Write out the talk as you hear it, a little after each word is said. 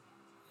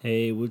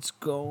Hey, what's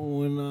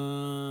going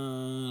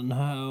on?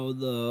 How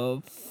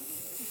the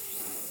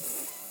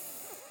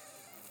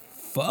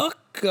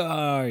fuck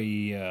are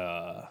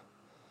ya?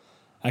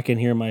 I can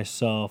hear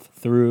myself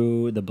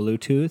through the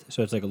Bluetooth,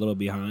 so it's like a little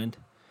behind.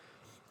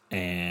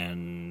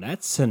 And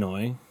that's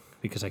annoying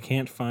because I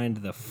can't find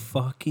the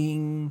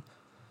fucking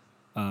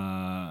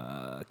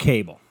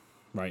cable.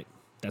 Right?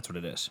 That's what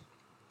it is.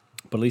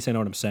 But at least I know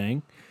what I'm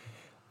saying.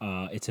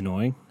 It's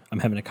annoying. I'm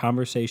having a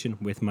conversation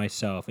with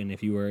myself, and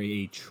if you are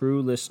a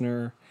true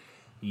listener,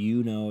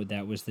 you know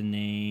that was the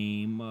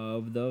name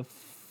of the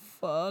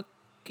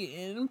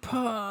fucking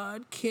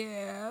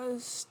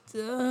podcast.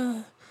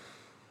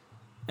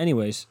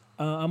 Anyways,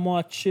 I'm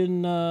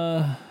watching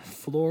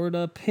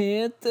Florida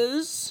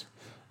Panthers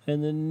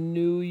and the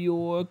New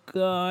York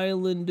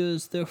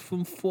Islanders. They're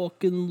from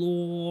fucking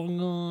Long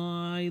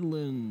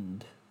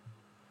Island.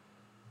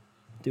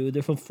 Dude,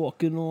 they're from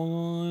fucking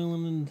Long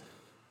Island.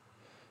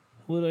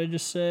 What did I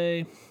just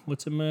say?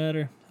 What's the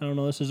matter? I don't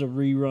know. This is a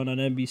rerun on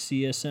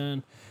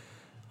NBCSN.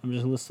 I'm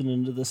just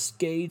listening to the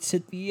skates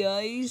hit the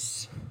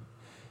ice.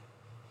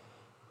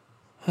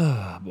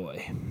 Oh,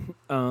 boy.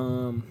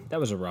 That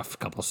was a rough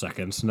couple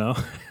seconds, no?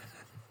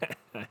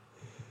 I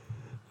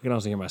can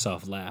also hear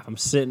myself laugh. I'm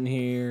sitting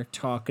here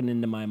talking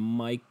into my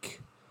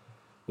mic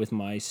with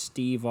my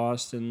Steve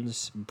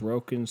Austin's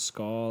Broken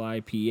Skull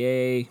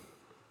IPA.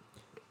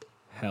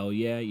 Hell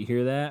yeah, you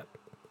hear that?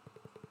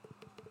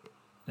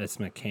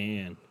 That's my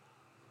can.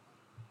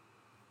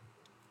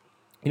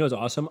 You know what's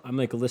awesome? I'm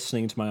like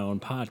listening to my own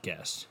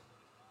podcast.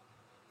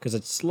 Because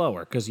it's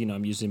slower, because,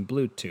 I'm using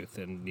Bluetooth,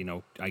 and,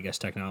 I guess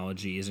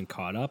technology isn't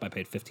caught up. I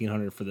paid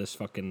 $1,500 for this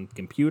fucking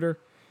computer,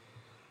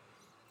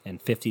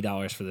 and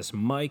 $50 for this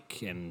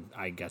mic, and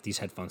I got these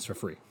headphones for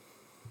free.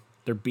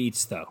 They're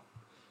Beats, though,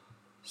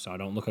 so I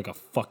don't look like a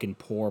fucking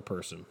poor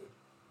person.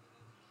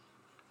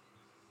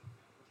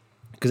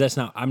 Because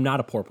I'm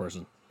not a poor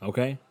person,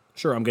 okay?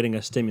 Sure, I'm getting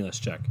a stimulus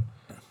check,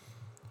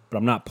 but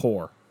I'm not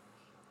poor,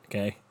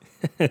 okay?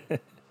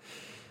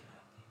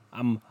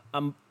 I'm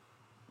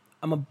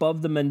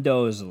above the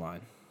Mendoza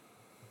line.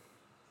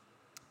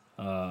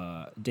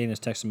 Dana's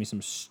texting me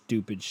some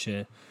stupid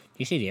shit. Do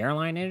you see the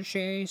airline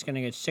industry? He's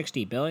gonna get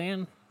 $60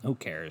 billion. Who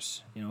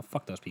cares?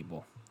 Fuck those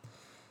people.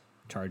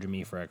 Charging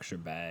me for extra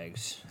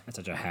bags. That's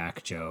such a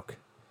hack joke.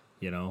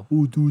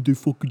 Oh, dude, they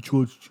fucking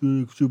charge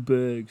extra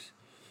bags.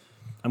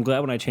 I'm glad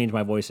when I change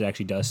my voice, it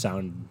actually does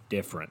sound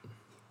different.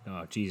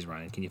 Oh, jeez,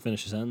 Ryan, can you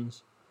finish the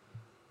sentence?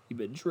 You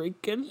been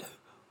drinking?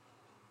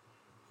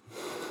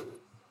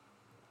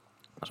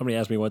 Somebody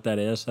asked me what that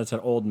is. That's an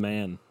old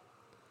man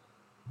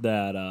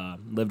that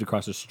lived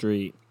across the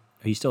street.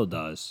 He still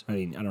does. I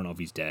mean, I don't know if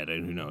he's dead.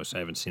 Who knows? I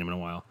haven't seen him in a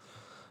while.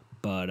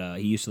 But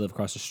he used to live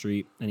across the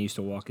street, and he used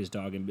to walk his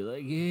dog and be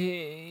like,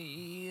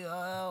 "Hey,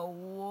 how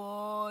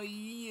are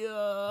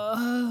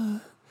ya?"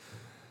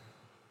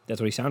 That's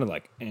what he sounded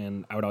like.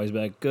 And I would always be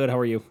like, "Good, how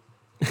are you?"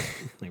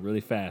 Like really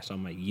fast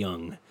in my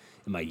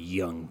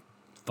young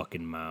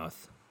fucking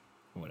mouth.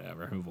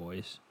 Whatever,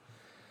 voice.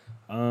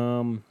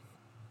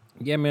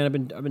 Yeah,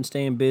 man, I've been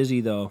staying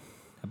busy though.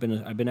 I've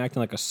been acting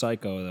like a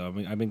psycho though.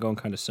 I've been going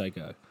kind of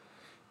psycho.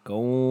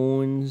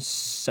 Going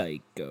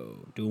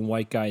psycho. Doing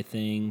white guy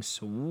things.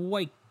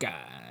 White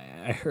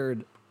guy. I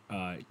heard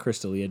Chris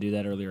D'Elia do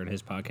that earlier in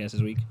his podcast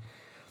this week.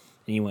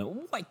 And he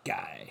went, white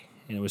guy.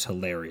 And it was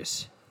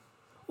hilarious.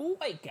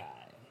 White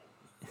guy.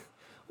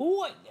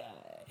 White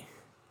guy.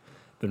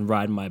 Been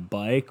riding my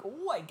bike.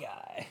 White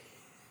guy.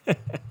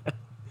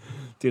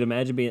 Dude,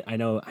 imagine being... I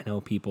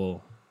know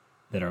people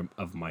that are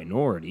of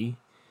minority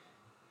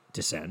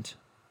descent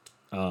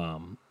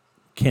can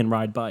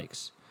ride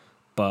bikes.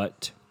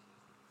 But...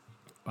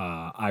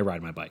 I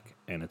ride my bike,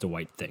 and it's a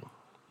white thing.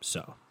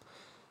 So,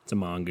 it's a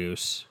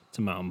mongoose. It's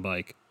a mountain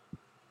bike.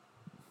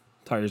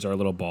 Tires are a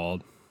little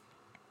bald.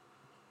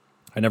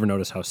 I never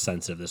noticed how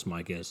sensitive this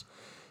mic is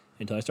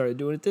until I started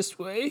doing it this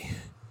way.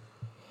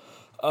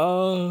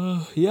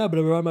 Yeah, but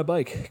I ride my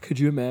bike. Could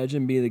you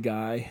imagine being the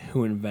guy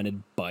who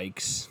invented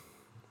bikes?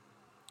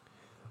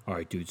 All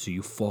right, dude, so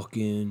you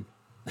fucking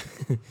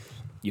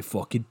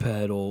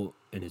pedal,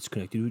 and it's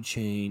connected to a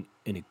chain,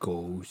 and it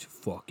goes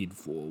fucking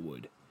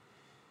forward.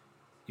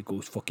 It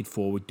goes fucking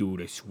forward,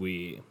 dude, I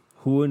swear.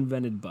 Who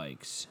invented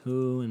bikes?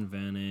 Okay,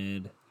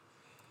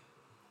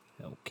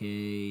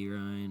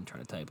 Ryan,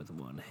 trying to type with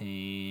one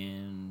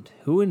hand.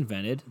 Who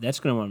invented...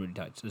 That's going to want me to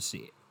touch. Let's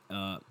see.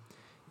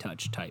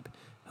 Type.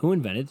 Who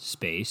invented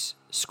space,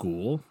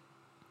 school,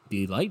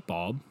 the light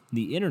bulb,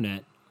 the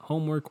internet,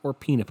 homework, or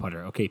peanut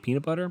butter? Okay,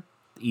 peanut butter,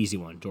 the easy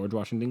one. George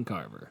Washington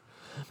Carver.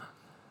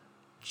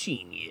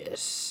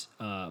 Genius.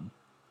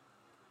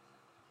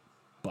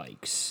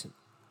 Bikes.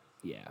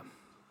 Yeah.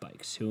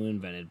 Bikes. Who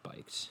invented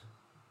bikes?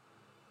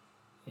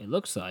 It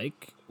looks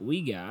like we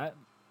got...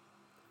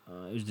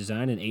 it was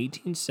designed in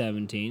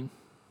 1817.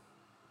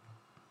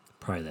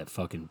 Probably that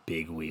fucking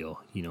big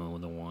wheel. The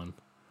one.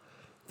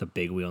 The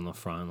big wheel in the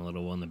front, the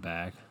little one in the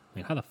back.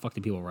 Like, how the fuck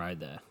do people ride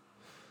that?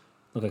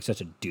 Look like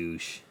such a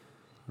douche.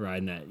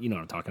 Riding that, you know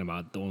what I'm talking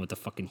about. The one with the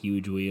fucking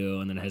huge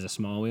wheel and then it has a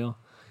small wheel.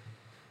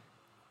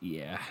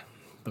 Yeah.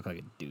 Look like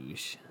a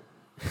douche.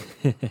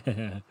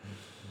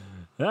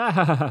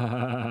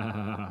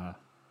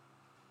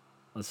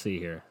 Let's see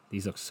here.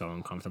 These look so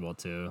uncomfortable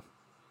too.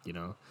 You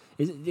know,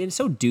 it's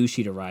so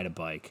douchey to ride a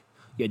bike.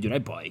 Yeah, dude, I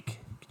bike.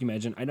 Can you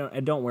imagine? I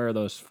don't wear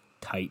those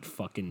tight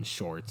fucking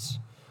shorts.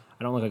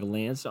 I don't look like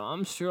Lance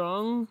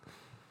Armstrong.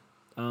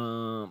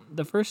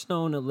 The first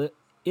known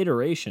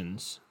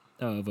iterations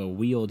of a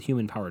wheeled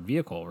human-powered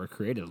vehicle were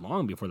created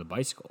long before the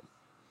bicycle.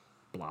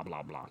 Blah,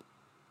 blah, blah.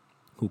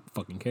 Who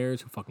fucking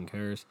cares? Who fucking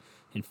cares?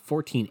 In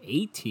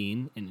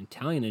 1418, an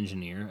Italian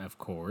engineer, of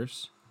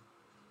course,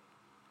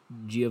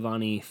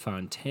 Giovanni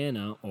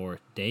Fontana, or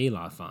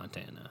della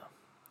Fontana,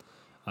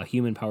 a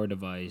human-powered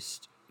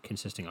device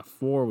consisting of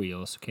 4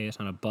 wheels. Okay, it's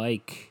not a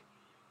bike.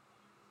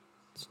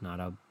 It's not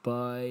a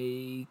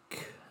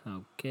bike.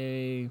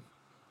 Okay.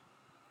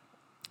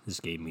 This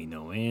gave me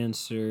no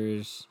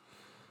answers.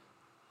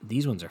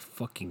 These ones are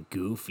fucking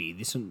goofy.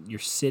 This one, you're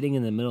sitting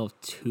in the middle of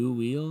 2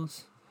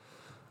 wheels?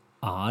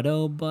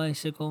 Auto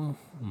bicycle?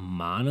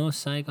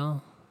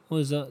 Monocycle? What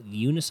is that?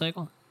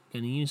 Unicycle?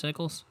 Any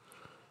unicycles?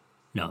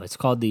 No, it's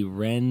called the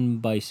Ren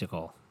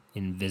Bicycle.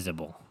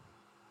 Invisible.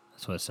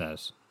 That's what it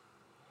says.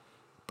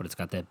 But it's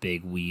got that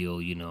big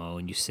wheel, you know,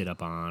 and you sit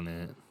up on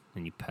it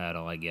and you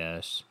pedal, I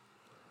guess.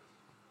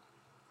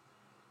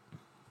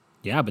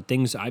 Yeah, but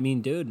things, I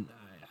mean, dude,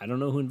 I don't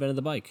know who invented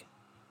the bike.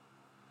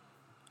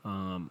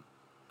 I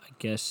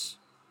guess,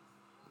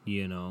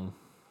 you know,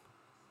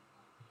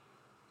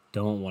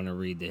 don't want to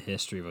read the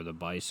history of the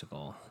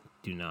bicycle.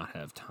 Do not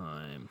have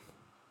time.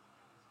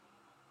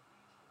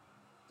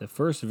 The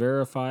first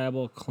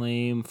verifiable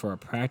claim for a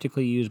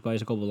practically used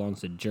bicycle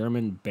belongs to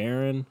German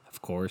Baron,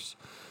 of course,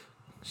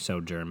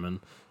 so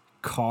German,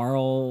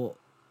 Carl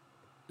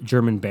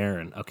German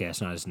Baron. Okay,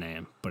 that's not his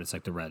name, but it's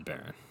like the Red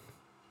Baron.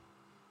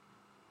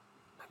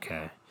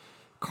 Okay.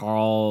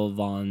 Carl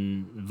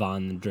von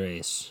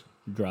Dreis.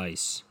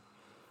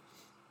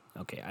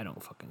 Okay, I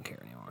don't fucking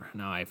care anymore.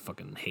 Now I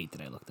fucking hate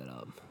that I looked it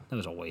up. That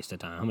was a waste of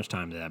time. How much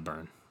time did that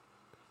burn?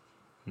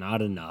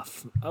 Not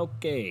enough.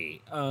 Okay.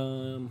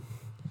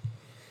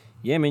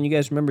 Yeah, man, you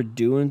guys remember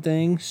doing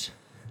things?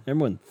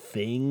 Remember when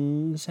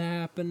things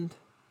happened?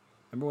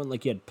 Remember when,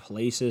 like, you had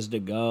places to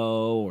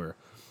go or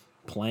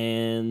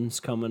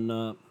plans coming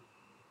up?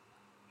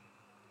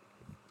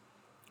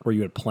 Or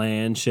you had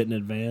planned shit in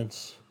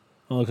advance?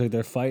 Oh, looks like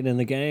they're fighting in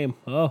the game.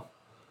 Oh,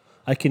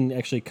 I can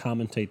actually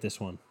commentate this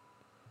one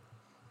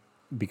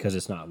because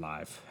it's not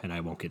live and I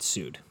won't get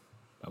sued.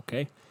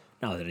 Okay?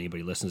 Not that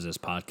anybody listens to this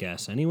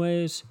podcast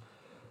anyways.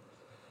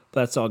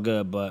 But that's all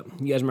good. But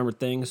you guys remember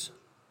things?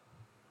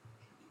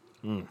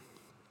 I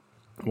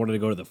wanted to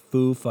go to the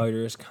Foo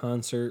Fighters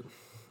concert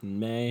in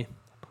May.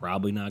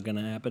 Probably not going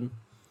to happen.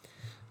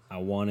 I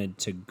wanted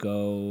to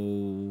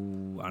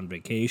go on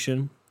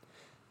vacation.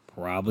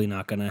 Probably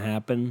not going to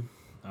happen.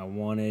 I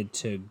wanted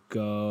to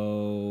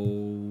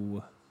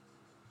go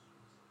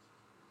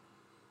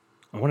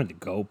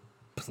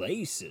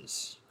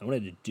places. I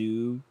wanted to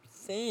do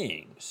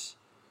things.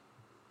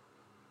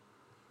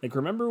 Like,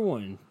 remember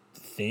when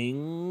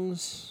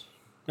days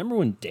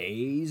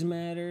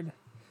mattered?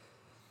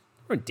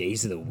 Remember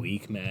days of the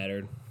week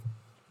mattered?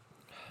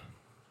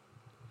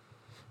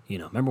 You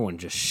know, remember when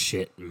just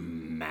shit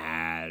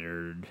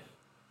mattered?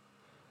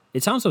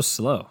 It sounds so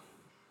slow.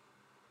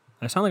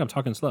 I sound like I'm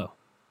talking slow.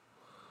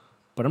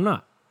 But I'm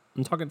not.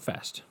 I'm talking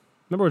fast.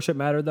 Remember when shit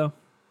mattered, though?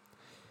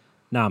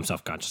 Now I'm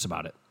self-conscious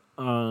about it.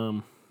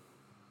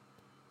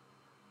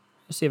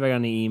 Let's see if I got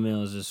any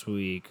emails this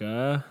week.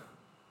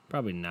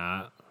 Probably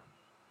not.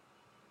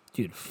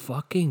 Dude,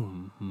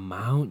 fucking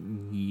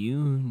Mount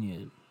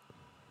Union.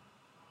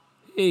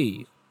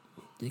 Hey,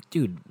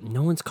 dude,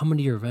 no one's coming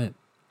to your event.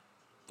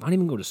 I don't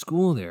even go to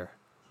school there.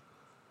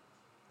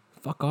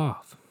 Fuck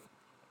off.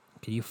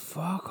 Can you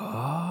fuck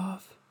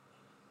off?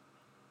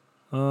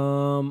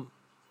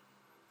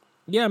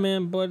 Yeah,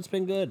 man, but it's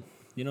been good.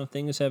 You know,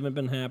 things haven't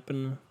been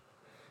happening.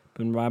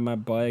 Been riding my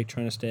bike,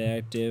 trying to stay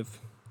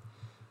active.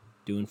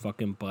 Doing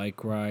fucking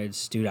bike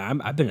rides. Dude,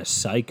 I've been a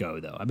psycho,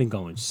 though. I've been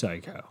going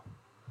psycho.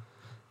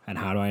 And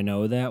how do I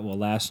know that? Well,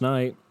 last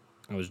night,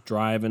 I was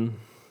driving,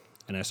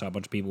 and I saw a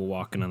bunch of people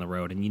walking on the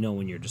road. And you know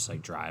when you're just,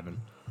 like,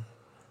 driving,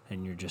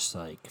 and you're just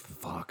like,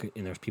 fuck,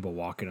 and there's people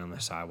walking on the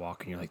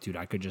sidewalk, and you're like, dude,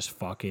 I could just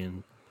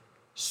fucking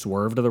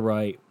swerve to the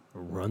right,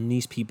 run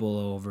these people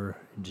over,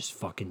 and just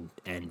fucking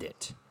end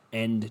it.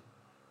 End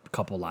a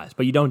couple lives.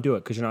 But you don't do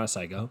it because you're not a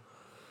psycho.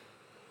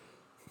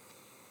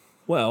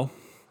 Well,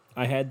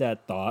 I had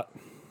that thought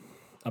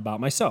about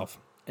myself.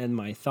 And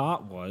my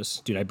thought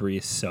was, dude, I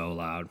breathe so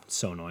loud. It's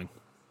so annoying.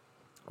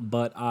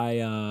 But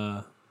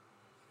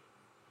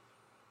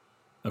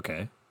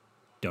okay.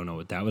 Don't know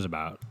what that was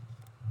about.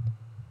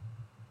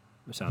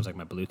 It sounds like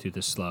my Bluetooth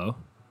is slow.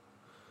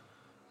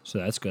 So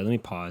that's good. Let me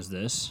pause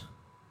this.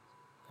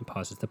 And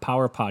pause it. The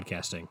power of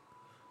podcasting.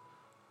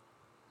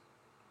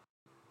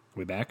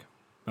 We back?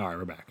 All right,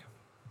 we're back.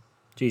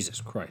 Jesus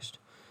Christ.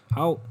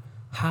 How,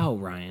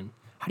 Ryan?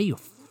 How do you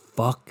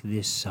fuck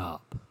this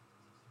up?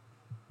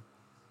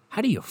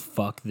 How do you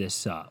fuck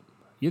this up?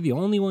 You're the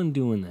only one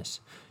doing this.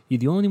 You're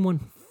the only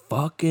one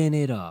fucking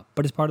it up.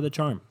 But it's part of the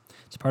charm.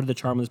 It's part of the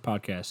charm of this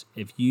podcast.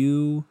 If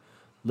you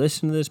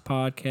listen to this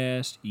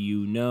podcast,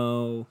 you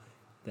know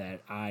that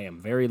I am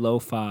very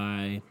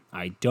lo-fi.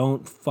 I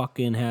don't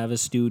fucking have a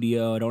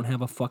studio. I don't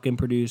have a fucking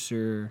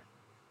producer.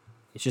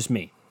 It's just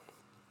me.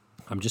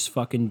 I'm just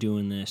fucking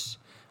doing this.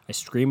 I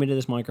scream into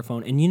this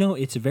microphone. And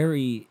it's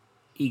very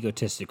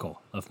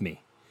egotistical of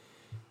me.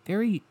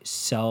 Very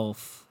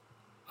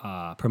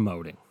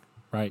self-promoting,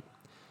 right?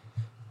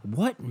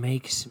 What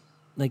makes...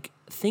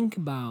 think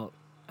about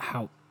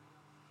how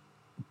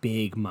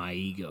big my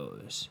ego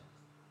is.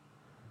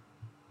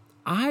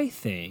 I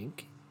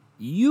think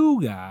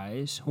you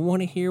guys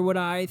want to hear what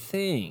I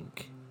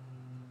think.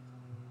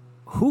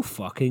 Who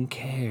fucking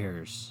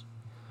cares?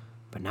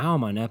 But now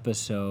I'm on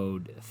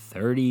episode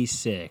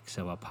 36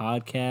 of a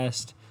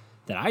podcast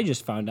that I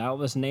just found out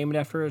was named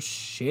after a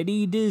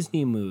shitty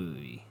Disney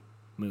movie.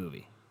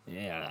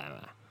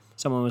 Yeah.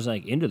 Someone was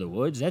like, Into the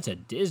Woods? That's a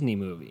Disney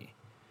movie.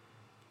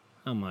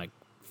 I'm like,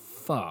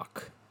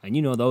 fuck. And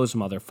those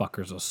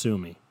motherfuckers will sue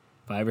me.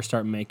 If I ever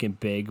start making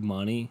big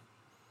money,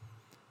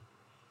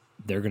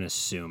 they're going to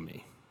sue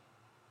me.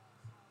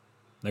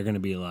 They're going to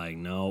be like,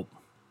 nope,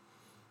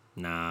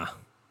 nah,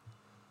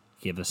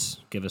 give us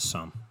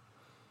some.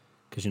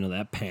 Because,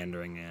 that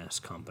pandering-ass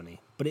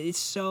company. But it's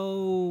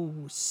so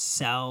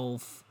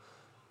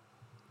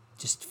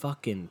just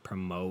fucking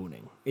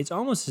promoting. It's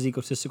almost as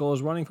egotistical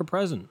as running for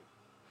president.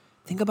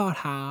 Think about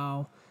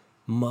how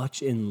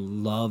much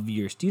in love do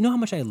you know how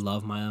much I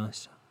love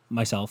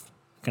myself?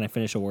 Can I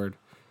finish a word?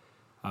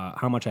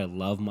 How much I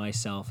love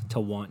myself to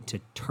want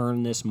to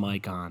turn this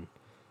mic on,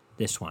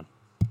 this one,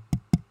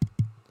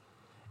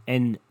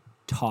 and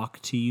talk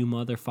to you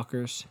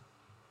motherfuckers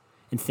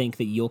and think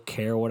that you'll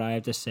care what I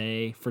have to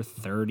say for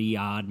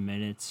 30-odd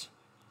minutes.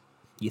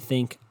 You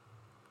think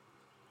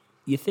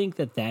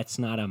that that's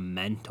not a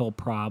mental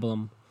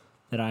problem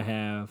that I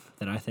have,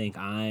 that I think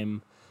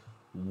I'm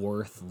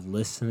worth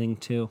listening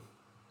to?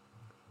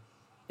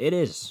 It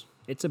is.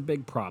 It's a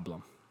big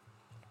problem.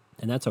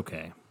 And that's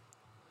okay.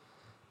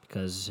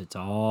 Because it's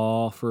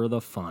all for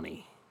the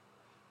funny.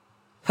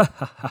 Ha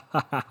ha ha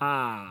ha ha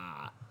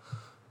ha.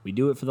 We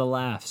do it for the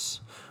laughs.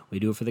 We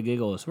do it for the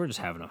giggles. We're just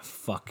having a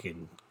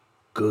fucking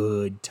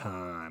good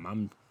time.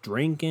 I'm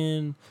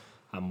drinking.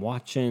 I'm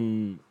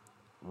watching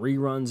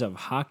reruns of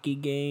hockey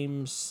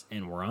games.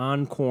 And we're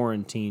on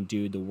quarantine,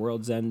 dude. The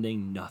world's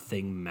ending.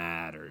 Nothing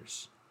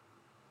matters.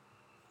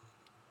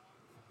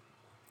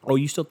 Oh,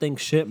 you still think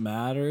shit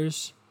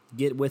matters?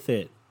 Get with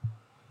it.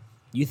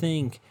 You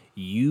think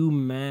you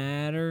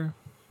matter?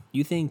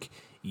 You think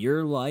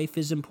your life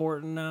is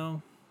important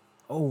now?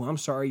 Oh, I'm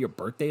sorry, your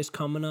birthday's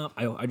coming up.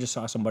 I just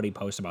saw somebody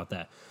post about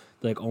that.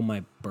 They're like, oh,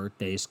 my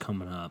birthday's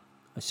coming up.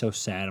 I'm so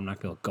sad I'm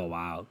not going to go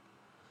out.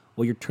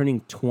 Well, you're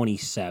turning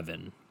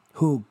 27.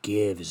 Who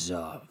gives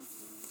a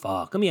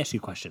fuck? Let me ask you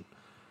a question.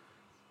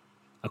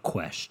 A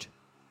question.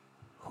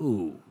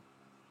 Who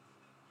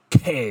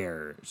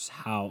cares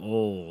how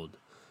old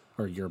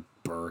or your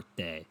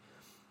birthday?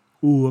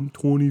 Oh, I'm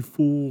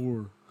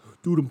 24.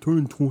 Dude, I'm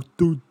turning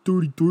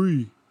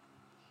 33.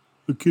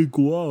 I can't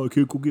go out. I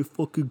can't go get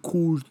fucking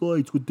Coors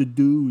Lights with the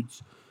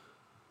dudes.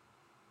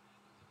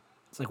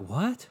 It's like,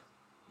 what?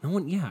 No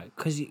one, yeah,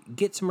 because you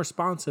get some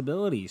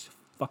responsibilities,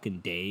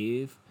 fucking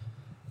Dave.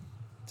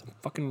 Some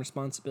fucking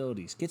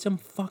responsibilities. Get some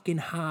fucking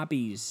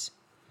hobbies.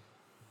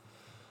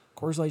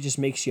 Coors Light just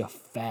makes you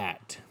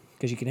fat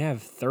because you can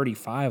have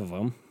 35 of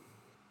them.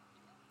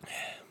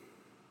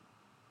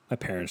 My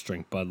parents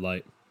drink Bud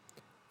Light.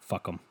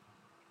 Fuck them.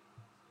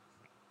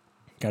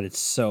 God, it's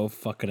so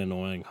fucking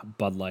annoying.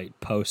 Bud Light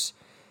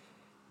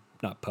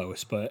not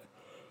posts, but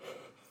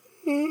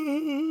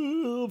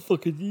I'm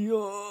fucking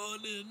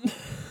yawning.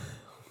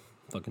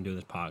 Fucking doing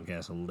this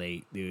podcast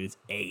late, dude. It's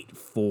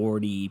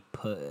 8:40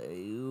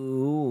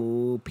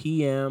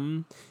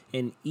 p.m.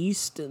 in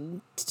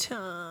Eastern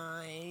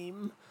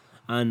Time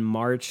on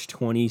March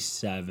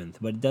 27th.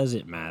 But it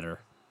doesn't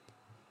matter.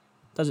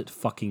 Does it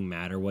fucking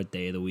matter what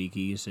day of the week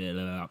the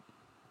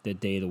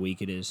day of the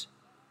week it is?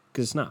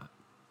 Because it's not.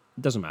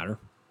 It doesn't matter.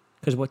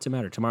 Because what's it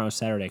matter? Tomorrow's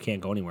Saturday, I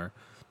can't go anywhere.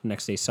 The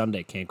next day,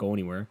 Sunday, can't go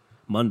anywhere.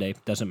 Monday,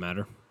 doesn't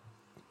matter.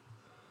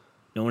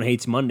 No one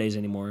hates Mondays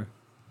anymore.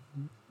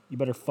 You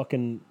better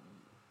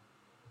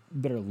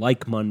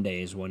like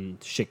Mondays when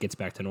shit gets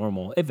back to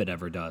normal, if it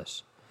ever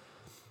does.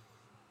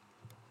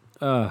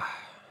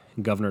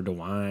 Governor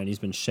DeWine, he's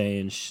been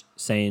saying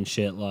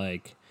shit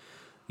like,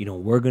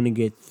 we're going to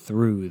get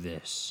through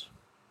this.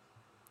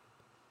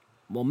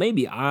 Well,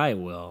 maybe I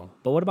will.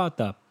 But what about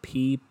the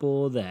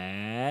people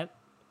that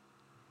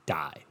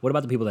die? What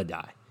about the people that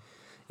die?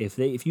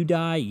 If you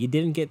die, you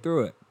didn't get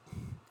through it.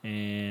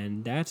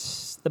 And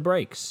that's the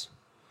breaks.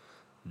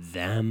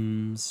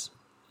 Them's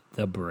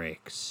the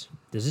breaks.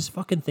 Does this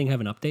fucking thing have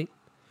an update?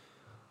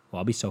 Well,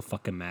 I'll be so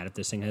fucking mad if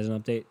this thing has an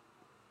update.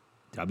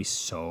 I'll be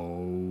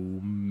so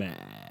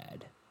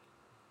mad.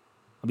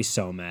 I'll be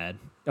so mad.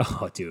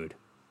 Oh, dude.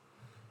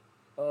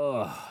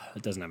 Oh,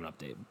 it doesn't have an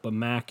update. But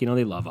Mac,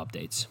 they love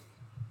updates.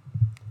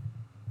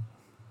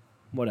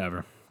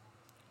 Whatever.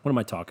 What am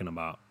I talking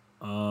about?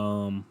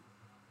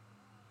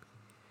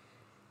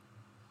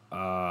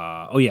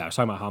 Oh yeah, I was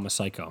talking about how I'm a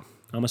psycho.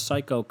 I'm a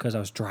psycho because I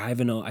was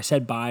driving. I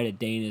said bye to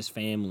Dana's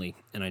family,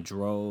 and I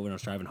drove, and I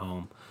was driving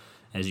home,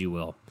 as you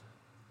will,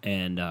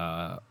 and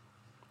I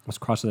was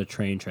crossing the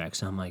train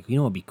tracks, and I'm like, you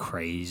know, what'd be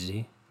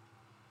crazy,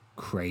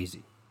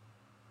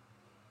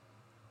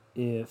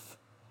 if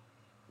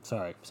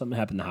something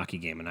happened in the hockey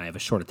game, and I have a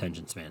short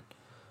attention span.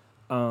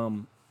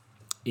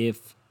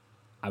 If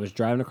I was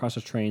driving across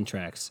the train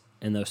tracks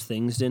and those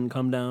things didn't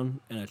come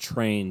down and a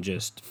train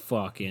just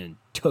fucking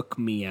took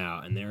me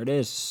out, and there it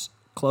is.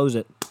 Close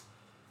it.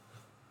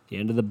 The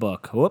end of the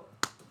book.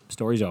 Whoop.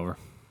 Story's over.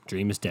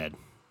 Dream is dead.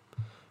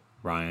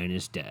 Ryan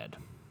is dead.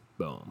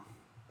 Boom.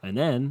 And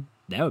then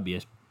that would be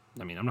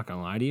I'm not going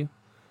to lie to you.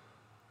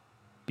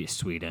 Be a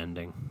sweet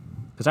ending.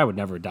 Because I would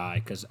never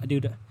die. Because,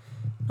 dude,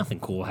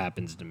 nothing cool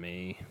happens to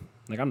me.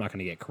 Like, I'm not going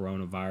to get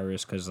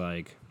coronavirus because,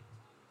 like,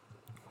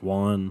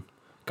 one,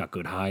 got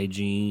good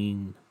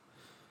hygiene.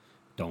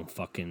 Don't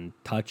fucking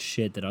touch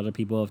shit that other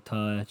people have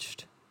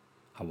touched.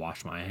 I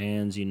wash my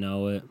hands, you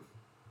know it.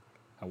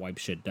 I wipe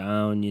shit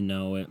down, you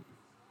know it.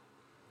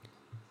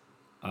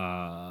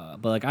 But,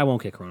 like, I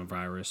won't get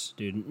coronavirus,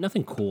 dude.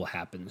 Nothing cool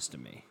happens to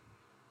me.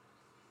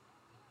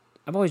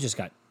 I've always just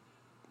got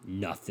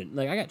nothing.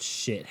 Like, I got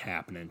shit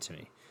happening to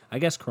me. I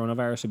guess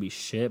coronavirus would be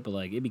shit, but,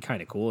 like, it'd be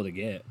kind of cool to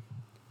get.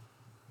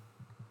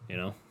 You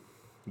know?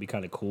 It'd be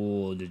kind of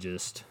cool to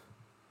just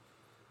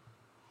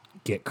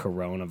get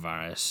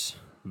coronavirus.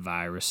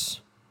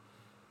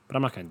 But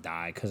I'm not going to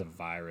die because of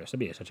virus. That'd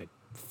be such a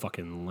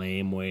fucking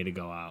lame way to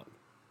go out.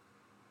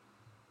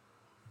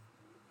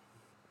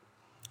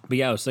 But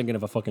yeah, I was thinking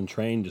of a fucking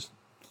train just...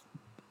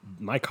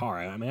 My car,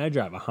 I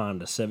drive a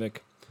Honda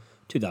Civic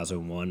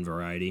 2001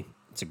 variety.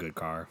 It's a good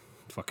car.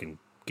 Fucking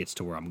gets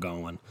to where I'm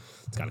going.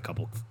 It's got a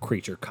couple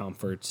creature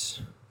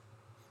comforts.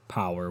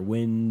 Power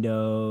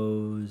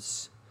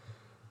windows.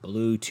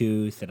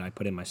 Bluetooth that I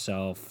put in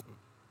myself.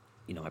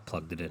 You know, I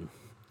plugged it in.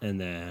 And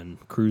then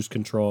cruise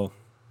control.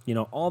 You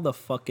know, all the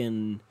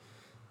fucking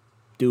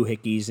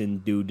doohickeys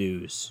and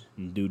doo-doos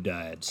and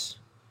doodads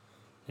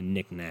and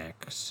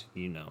knickknacks.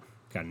 You know,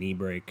 got an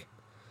e-brake.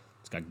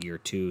 It's got gear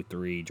 2,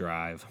 3,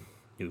 drive,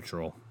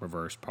 neutral,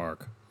 reverse,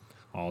 park.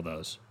 All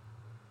those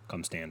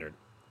come standard.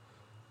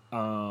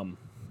 You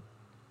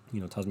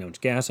know, tells me how much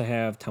gas I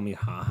have. Tell me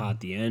how hot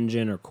the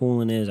engine or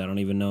coolant is. I don't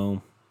even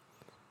know.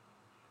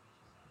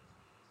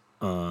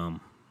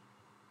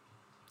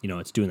 You know,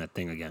 it's doing that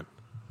thing again.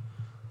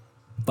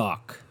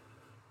 Fuck.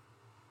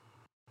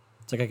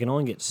 It's like I can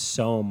only get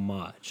so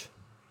much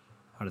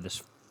out of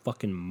this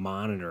fucking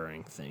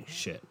monitoring thing.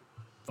 Shit.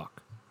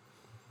 Fuck.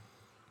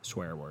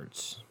 Swear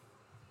words.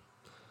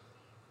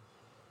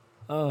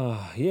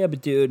 Yeah,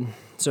 but dude,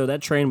 so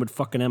that train would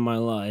fucking end my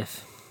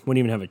life. Wouldn't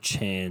even have a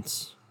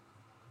chance.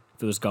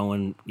 If it was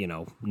going, you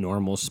know,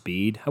 normal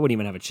speed, I wouldn't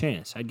even have a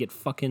chance. I'd get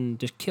fucking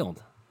just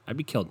killed. I'd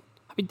be killed.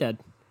 I'd be dead.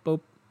 Boop.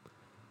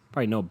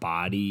 Probably no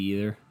body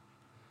either.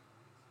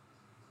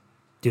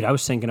 Dude, I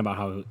was thinking about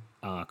how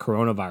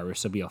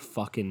coronavirus would be a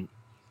fucking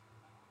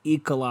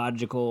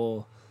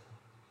ecological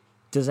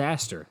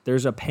disaster.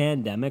 There's a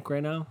pandemic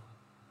right now,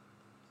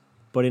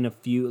 but in a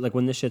few, like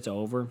when this shit's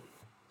over,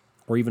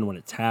 or even when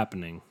it's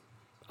happening,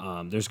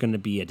 there's going to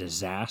be a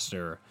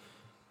disaster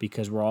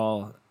because we're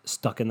all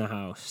stuck in the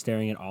house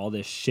staring at all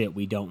this shit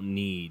we don't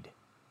need.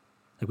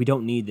 Like, we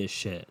don't need this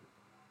shit.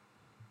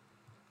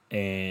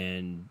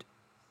 And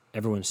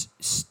everyone's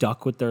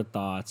stuck with their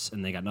thoughts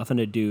and they got nothing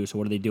to do. So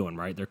what are they doing,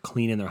 right? They're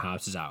cleaning their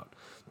houses out,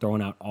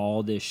 throwing out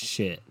all this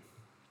shit.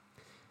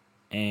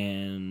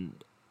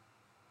 And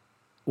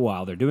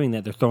while they're doing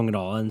that, they're throwing it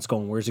all and it's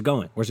going, where's it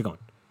going? Where's it going?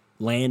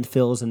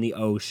 Landfills in the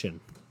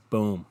ocean.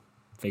 Boom.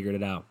 Figured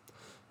it out.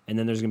 And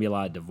then there's going to be a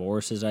lot of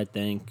divorces, I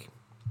think.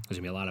 There's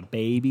going to be a lot of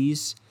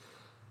babies,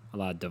 a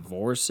lot of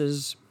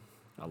divorces,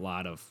 a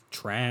lot of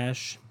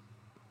trash.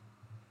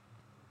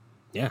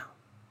 Yeah.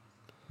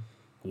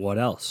 What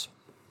else?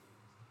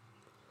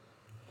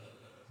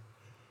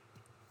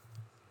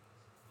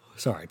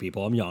 Sorry,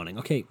 people. I'm yawning.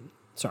 Okay.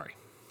 Sorry.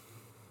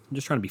 I'm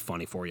just trying to be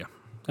funny for you.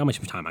 How much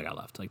time I got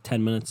left? Like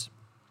 10 minutes?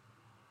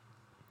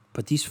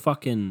 But these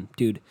fucking...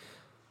 Dude,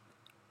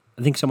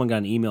 I think someone got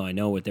an email. I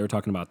know what they were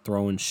talking about,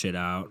 throwing shit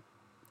out.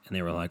 And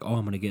they were like, oh,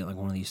 I'm going to get like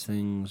one of these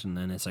things. And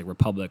then it's like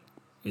Republic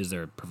is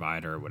their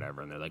provider or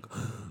whatever. And they're like,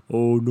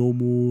 oh, no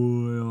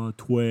more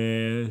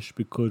trash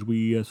because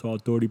we saw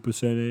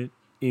 30%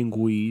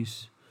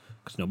 increase.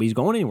 Because nobody's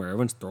going anywhere.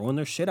 Everyone's throwing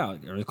their shit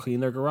out. They're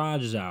cleaning their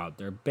garages out,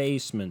 their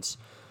basements,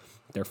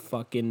 their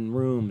fucking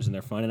rooms. And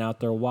they're finding out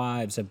their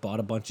wives have bought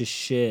a bunch of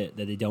shit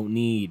that they don't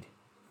need.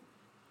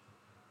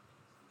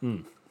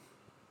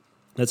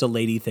 That's a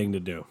lady thing to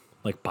do.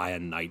 Like buy a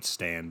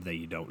nightstand that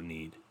you don't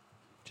need.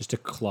 Just to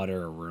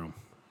clutter a room,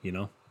 you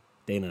know?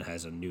 Dana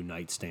has a new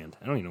nightstand.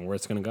 I don't even know where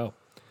it's going to go.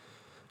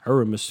 Her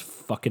room is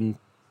fucking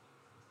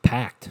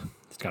packed.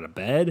 It's got a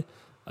bed,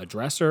 a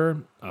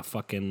dresser, a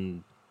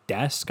fucking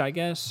desk, I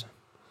guess,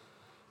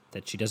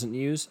 that she doesn't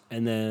use,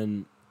 and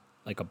then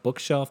like a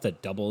bookshelf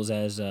that doubles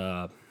as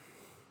a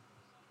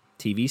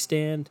TV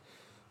stand,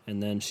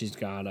 and then she's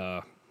got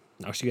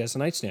now she has a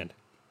nightstand.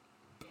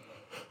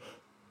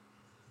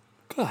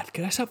 God,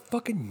 can I stop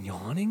fucking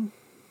yawning?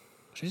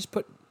 Should I just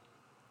put...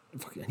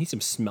 I need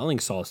some smelling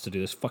salts to do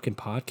this fucking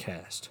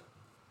podcast.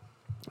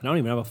 I don't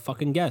even have a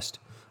fucking guest.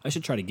 I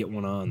should try to get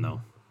one on,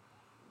 though.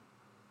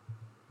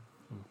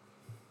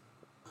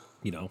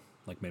 You know,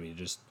 like maybe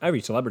just...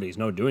 Every celebrity is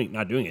not doing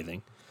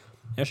anything.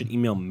 I should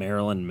email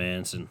Marilyn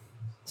Manson.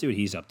 See what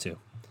he's up to.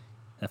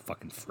 That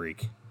fucking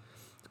freak.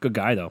 Good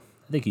guy, though.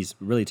 I think he's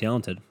really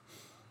talented.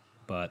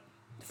 But,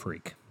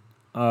 freak.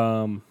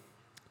 What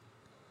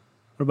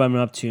have I been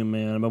up to,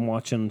 man? I've been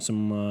watching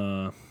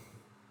some...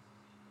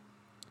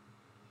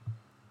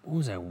 What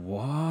was I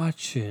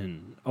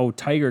watching? Oh,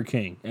 Tiger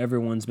King.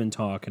 Everyone's been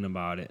talking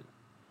about it.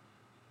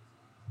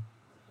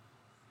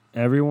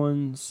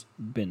 Everyone's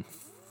been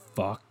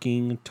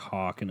fucking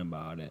talking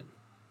about it.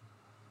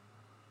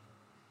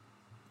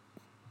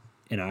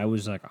 And I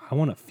was like, I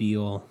want to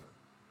feel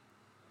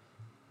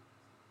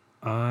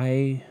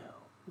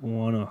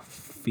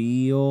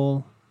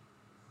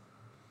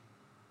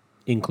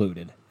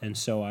included. And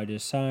so I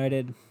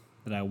decided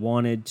that I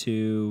wanted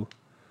to,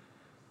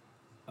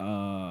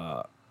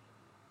 I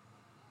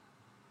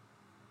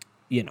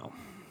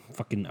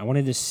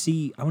wanted to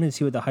see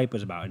what the hype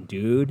was about. And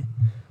dude,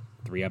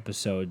 3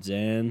 episodes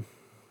in,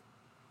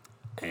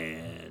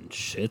 and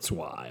shit's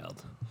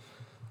wild.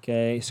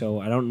 Okay,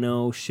 so I don't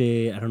know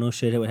shit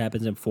what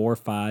happens in 4,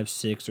 5,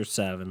 6, or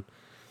 7.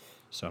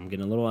 So I'm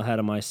getting a little ahead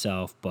of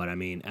myself, but I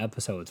mean,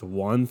 episodes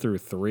 1 through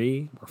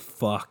 3 were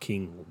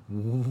fucking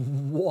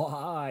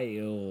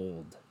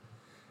wild.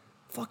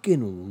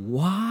 Fucking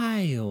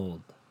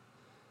wild.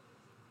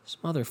 This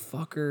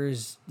motherfucker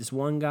is this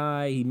one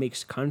guy, he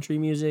makes country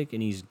music,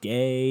 and he's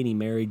gay, and he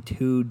married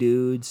 2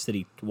 dudes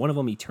that one of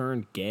them he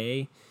turned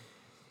gay.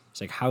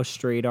 It's like, how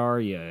straight are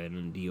you?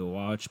 And do you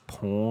watch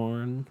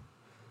porn?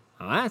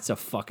 Now, that's a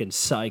fucking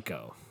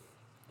psycho.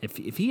 If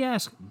he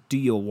asks, do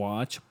you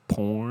watch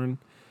porn?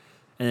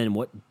 And then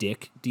what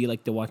dick do you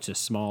like to watch, the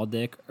small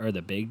dick or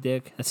the big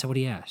dick? That's what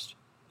he asked,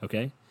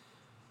 okay?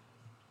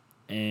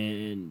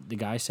 And the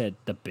guy said,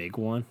 the big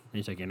one. And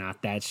he's like, you're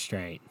not that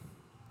straight.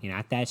 You're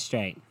not that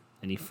straight.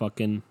 And he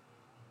fucking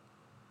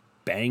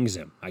bangs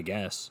him, I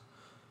guess.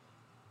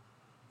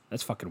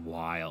 That's fucking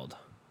wild.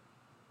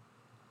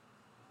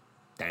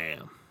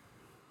 Damn.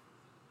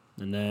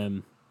 And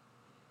then,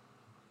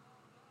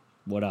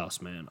 what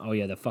else, man? Oh,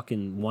 yeah, the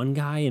fucking one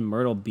guy in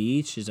Myrtle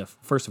Beach is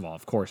first of all,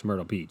 of course,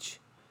 Myrtle Beach.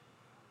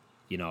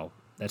 You know,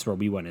 that's where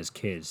we went as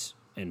kids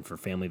and for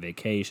family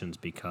vacations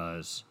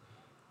because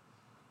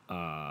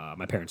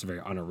my parents are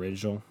very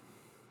unoriginal.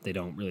 They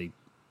don't really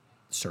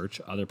search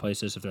other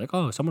places. If they're like,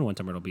 oh, someone went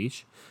to Myrtle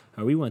Beach,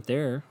 or we went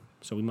there,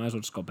 so we might as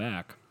well just go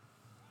back.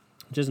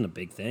 Which isn't a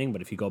big thing,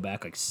 but if you go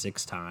back like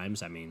 6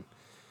 times, I mean,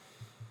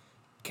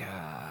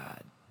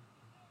 God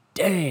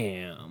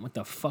damn, what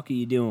the fuck are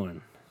you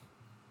doing?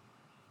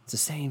 It's the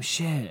same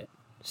shit.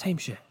 Same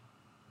shit.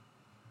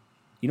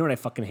 You know what I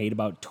fucking hate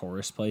about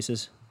tourist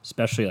places?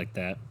 Especially like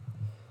that.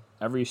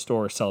 Every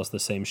store sells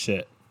the same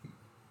shit.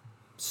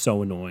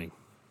 So annoying.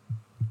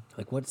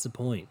 Like, what's the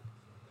point?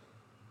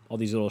 All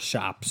these little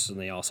shops, and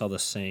they all sell the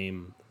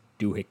same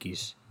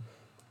doohickeys.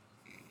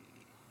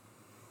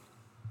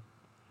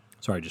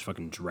 Sorry, I just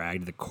fucking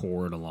dragged the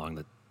cord along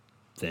the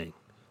thing.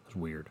 It's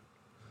weird.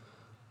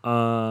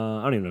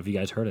 I don't even know if you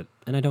guys heard it,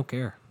 and I don't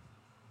care.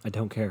 I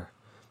don't care.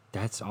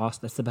 That's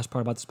awesome. That's the best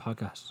part about this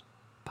podcast.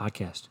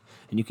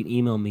 And you can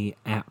email me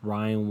at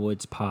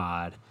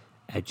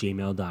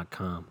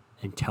ryanwoodspod@gmail.com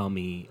and tell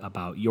me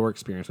about your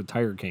experience with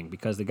Tiger King,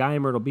 because the guy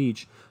in Myrtle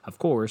Beach, of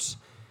course,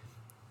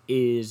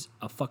 is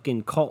a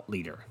fucking cult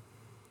leader.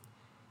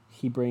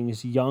 He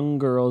brings young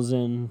girls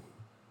in.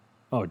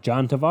 Oh,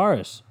 John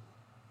Tavares,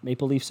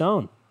 Maple Leafs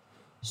own,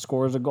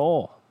 scores a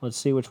goal. Let's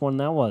see which one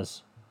that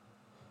was.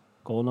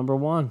 Goal number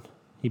 1.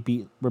 He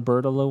beat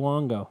Roberto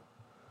Luongo,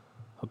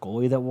 a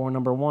goalie that wore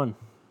number 1.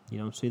 You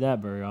don't see that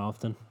very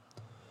often.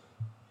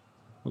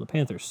 Well, the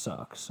Panthers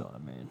suck, so I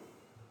mean,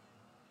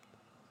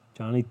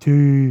 Johnny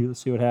T.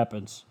 Let's see what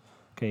happens.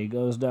 Okay, he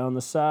goes down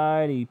the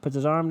side. He puts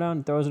his arm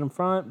down, throws it in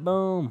front.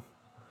 Boom.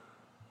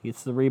 He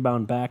gets the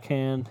rebound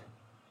backhand.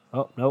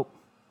 Oh, nope.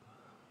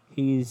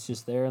 He's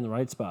just there in the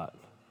right spot.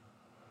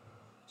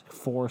 It's like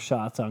 4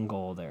 shots on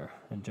goal there,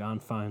 and John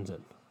finds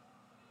it.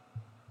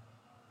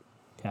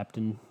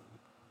 Captain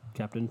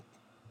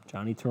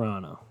Johnny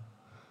Toronto.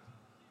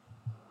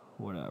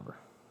 Whatever.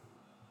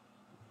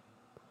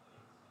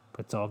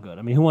 But it's all good.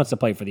 I mean, who wants to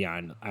play for the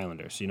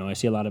Islanders? You know, I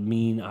see a lot of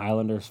mean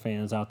Islanders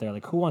fans out there.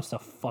 Like, who wants to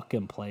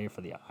fucking play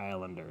for the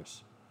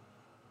Islanders?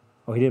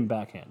 Oh, he didn't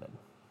backhand it.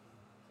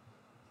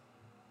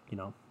 You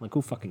know, like,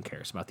 who fucking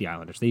cares about the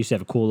Islanders? They used to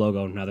have a cool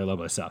logo, now their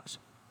logo sucks.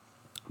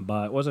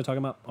 But what was I talking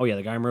about? Oh, yeah,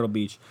 the guy in Myrtle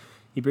Beach.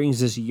 He brings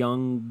these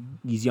young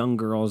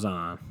girls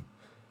on.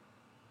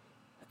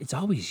 It's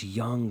always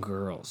young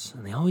girls.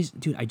 And they always...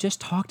 Dude, I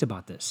just talked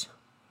about this.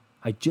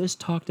 I just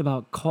talked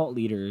about cult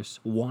leaders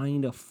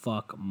wanting to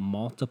fuck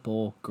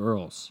multiple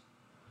girls.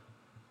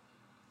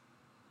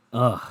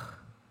 Ugh.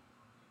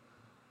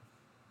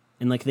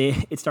 And like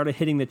it started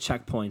hitting the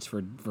checkpoints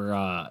for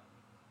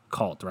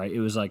cult, right? It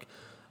was like,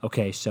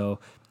 Okay, so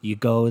you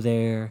go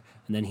there,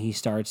 and then he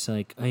starts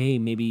like, hey,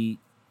 maybe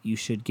you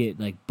should get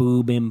like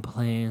boob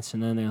implants,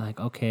 and then they're like,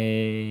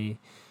 okay.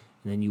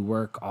 And then you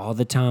work all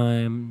the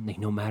time, like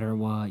no matter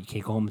what. You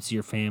can't go home and see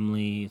your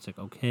family. It's like,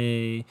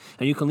 okay.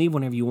 And you can leave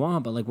whenever you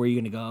want, but like, where are you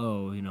going to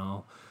go, you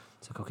know?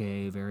 It's like,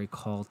 okay, very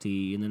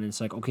culty. And then it's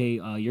like, okay,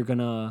 you're going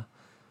to,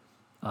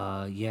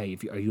 yeah,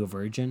 are you a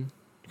virgin?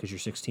 Because you're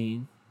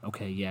 16?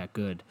 Okay, yeah,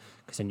 good.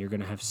 Because then you're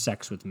going to have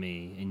sex with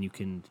me, and you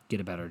can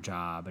get a better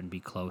job and be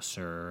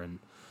closer, and,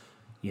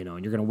 you know,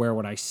 and you're going to wear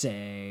what I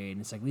say.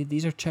 And it's like,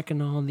 these are checking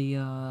all the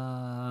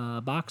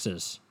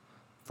boxes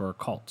for a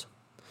cult.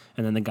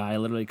 And then the guy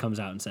literally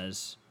comes out and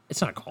says, it's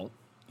not a cult.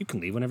 You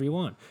can leave whenever you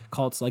want.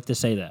 Cults like to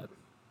say that.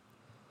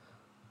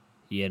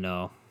 You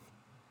know,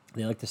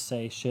 they like to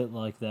say shit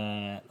like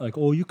that. Like,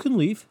 oh, you can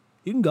leave.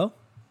 You can go.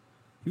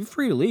 You're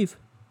free to leave.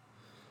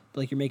 But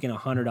like, you're making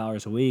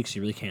 $100 a week, so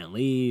you really can't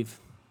leave.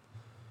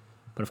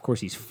 But of course,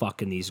 he's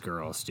fucking these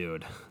girls,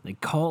 dude. Like,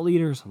 cult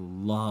leaders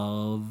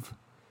love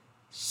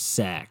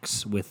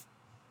sex with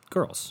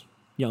girls,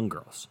 young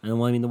girls. And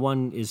well, I mean, the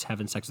one is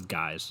having sex with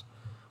guys,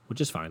 which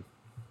is fine.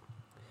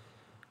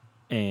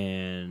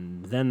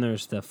 And then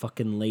there's the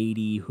fucking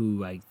lady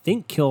who I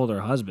think killed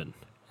her husband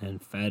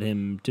and fed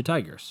him to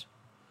tigers.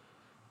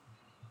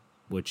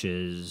 Which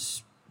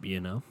is, you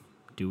know,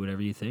 do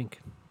whatever you think.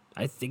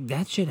 I think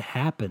that shit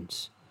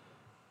happens.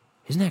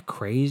 Isn't that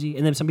crazy?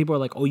 And then some people are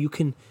like, oh, you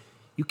can't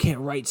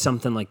write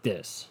something like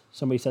this.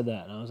 Somebody said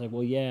that. And I was like,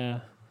 well,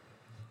 yeah.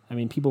 I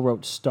mean, people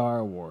wrote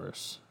Star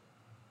Wars.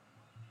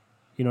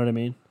 You know what I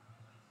mean?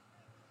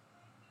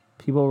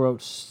 People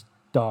wrote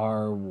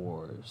Star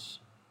Wars.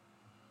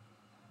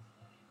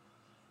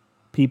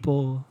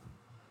 People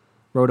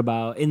wrote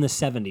about in the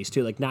 70s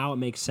too. Like now it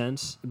makes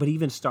sense, but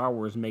even Star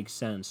Wars makes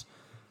sense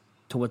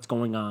to what's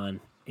going on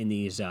in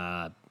these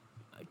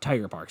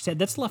tiger parks.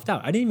 That's left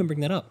out. I didn't even bring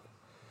that up.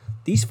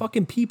 These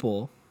fucking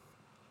people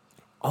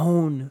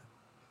own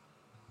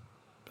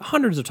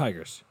hundreds of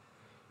tigers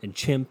and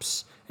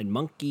chimps and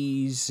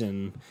monkeys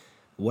and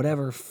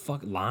whatever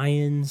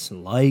lions,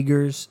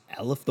 ligers,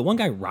 elephant. The one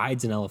guy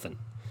rides an elephant.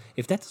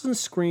 If that doesn't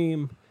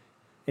scream,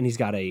 and he's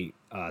got a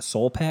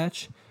soul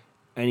patch,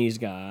 and he's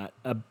got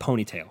a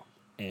ponytail,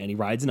 and he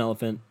rides an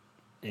elephant,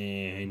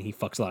 and he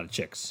fucks a lot of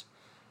chicks.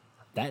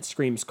 That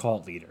screams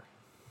cult leader.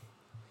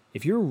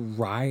 If you're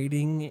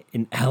riding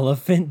an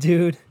elephant,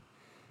 dude,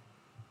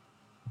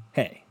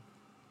 hey,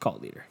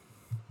 cult leader.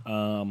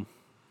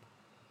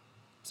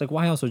 It's like,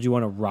 why else would you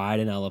want to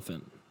ride an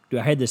elephant? Dude,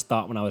 I had this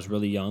thought when I was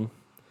really young.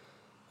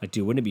 Like,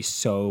 dude, wouldn't it be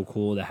so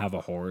cool to have a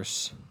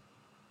horse?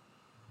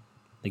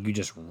 Like, you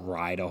just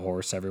ride a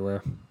horse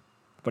everywhere.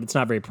 But it's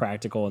not very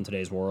practical in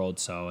today's world,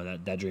 so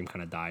that dream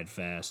kind of died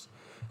fast.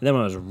 And then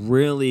when I was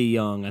really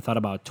young, I thought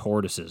about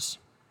tortoises.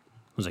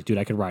 I was like, dude,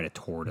 I could ride a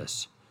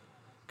tortoise.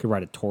 I could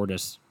ride a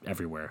tortoise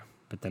everywhere.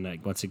 But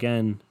then, once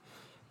again,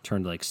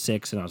 turned like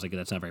 6, and I was like,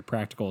 that's not very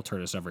practical.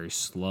 Tortoises are very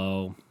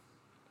slow.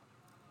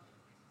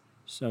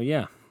 So,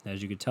 yeah,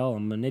 as you could tell,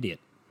 I'm an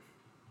idiot.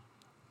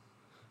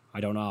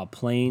 I don't know how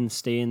planes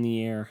stay in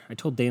the air. I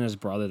told Dana's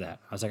brother that.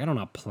 I was like, I don't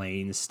know how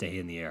planes stay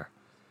in the air.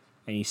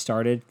 And he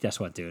started, guess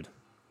what, dude?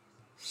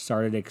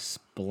 Started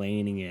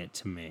explaining it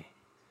to me.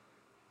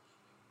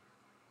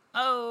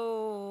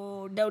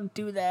 Oh, don't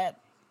do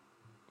that.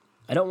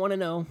 I don't want to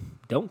know.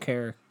 Don't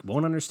care.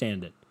 Won't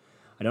understand it.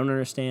 I don't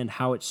understand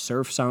how it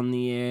surfs on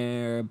the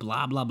air,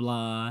 blah, blah,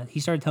 blah.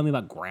 He started telling me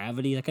about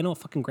gravity. Like, I know what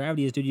fucking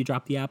gravity is, dude. You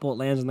drop the apple, it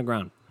lands on the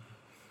ground.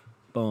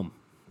 Boom.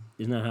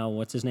 Isn't that how,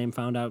 what's his name,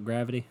 found out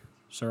gravity?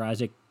 Sir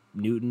Isaac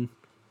Newton.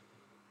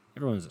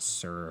 Everyone was a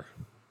sir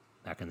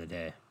back in the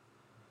day.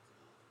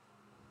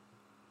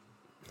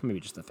 Maybe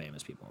just the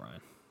famous people,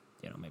 Ryan.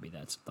 You know, maybe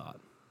that's a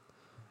thought.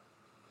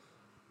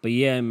 But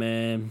yeah,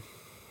 man.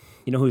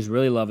 You know who's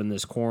really loving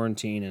this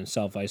quarantine and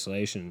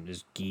self-isolation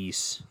is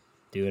geese.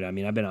 Dude, I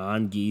mean, I've been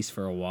on geese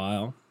for a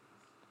while.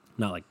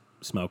 Not like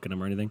smoking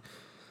them or anything.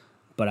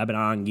 But I've been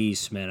on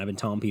geese, man. I've been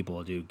telling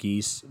people, dude,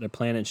 geese, they're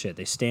planning shit.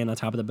 They stand on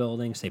top of the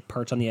buildings. They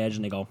perch on the edge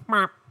and they go,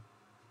 mop,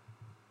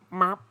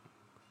 mop.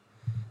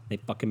 They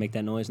fucking make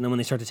that noise. And then when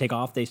they start to take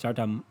off, they start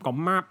to go,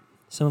 mop.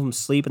 Some of them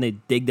sleep and they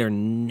dig their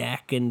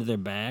neck into their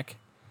back.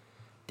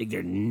 Dig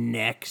their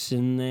necks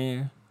in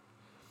there.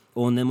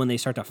 Oh, and then when they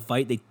start to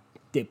fight, they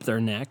dip their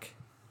neck.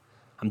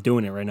 I'm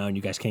doing it right now and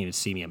you guys can't even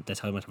see me. That's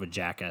how much of a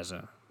jackass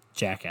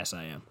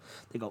I am.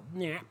 They go,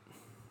 yeah,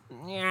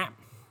 yeah.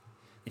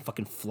 They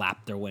fucking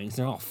flap their wings.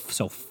 They're all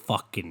so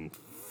fucking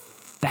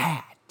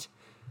fat.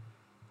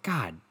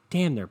 God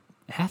damn, they're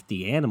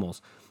hefty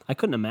animals. I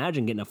couldn't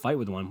imagine getting a fight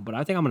with one, but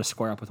I think I'm going to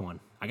square up with one.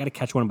 I got to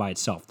catch one by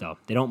itself, though.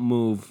 They don't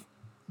move.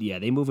 Yeah,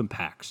 they move in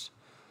packs.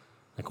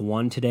 Like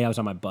one today, I was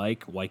on my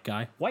bike, white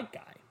guy.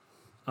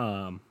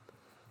 I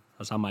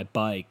was on my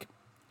bike,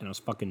 and I was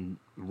fucking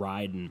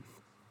riding,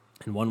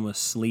 and one was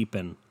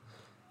sleeping,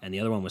 and the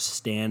other one was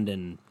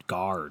standing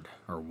guard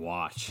or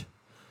watch.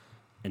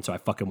 And so I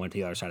fucking went to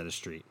the other side of the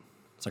street.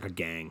 It's like a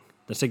gang.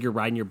 That's like you're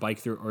riding your bike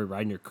through, or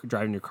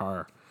driving your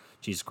car.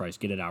 Jesus Christ,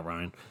 get it out,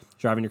 Ryan.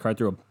 Driving your car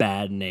through a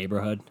bad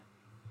neighborhood.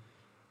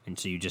 And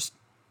so you just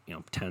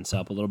tense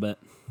up a little bit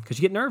because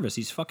you get nervous.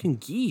 These fucking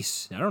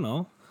geese. I don't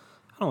know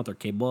what they're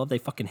capable of. They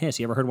fucking hiss.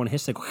 You ever heard one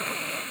hiss? They go.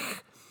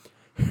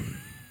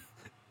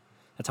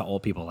 That's how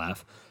old people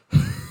laugh.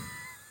 That's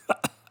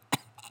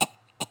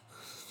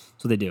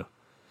what they do.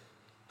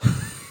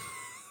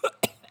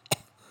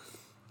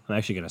 I'm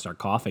actually going to start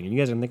coughing, and you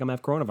guys are going to think I'm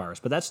have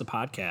coronavirus, but that's the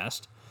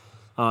podcast.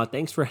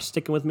 Thanks for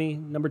sticking with me.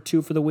 Number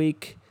 2 for the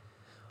week.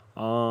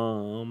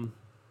 That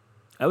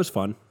was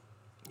fun.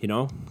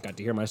 Got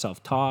to hear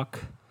myself talk,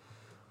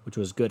 which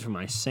was good for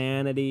my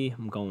sanity.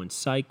 I'm going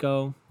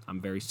psycho.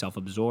 I'm very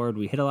self-absorbed.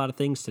 We hit a lot of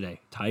things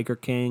today. Tiger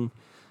King.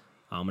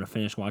 I'm going to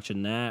finish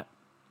watching that.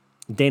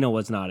 Dana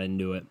was not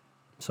into it,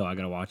 so I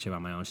got to watch it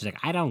on my own. She's like,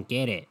 I don't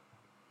get it.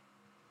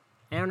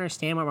 I don't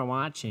understand what we're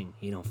watching.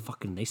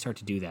 Fucking, they start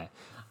to do that.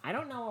 I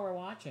don't know what we're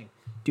watching.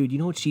 Dude, you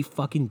know what she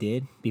fucking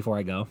did before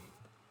I go?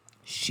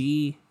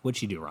 What'd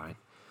she do, Ryan?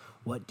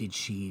 What did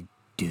she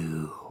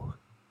do?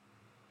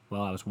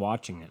 Well, I was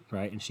watching it,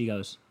 right? And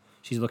she's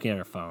looking at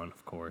her phone,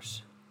 of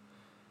course.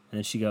 And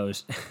then she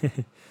goes,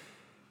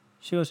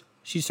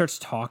 she starts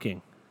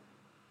talking.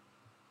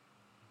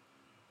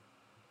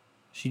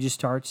 She just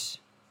starts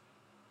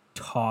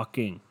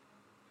talking.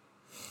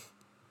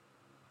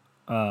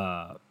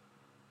 I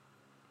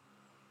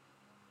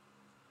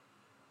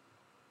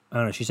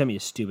don't know, she sent me a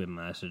stupid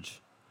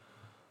message.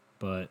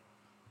 But,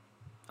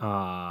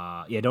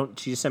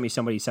 she just sent me,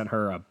 somebody sent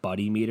her a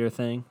buddy meter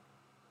thing.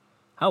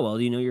 How well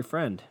do you know your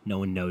friend? No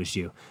one knows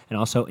you. And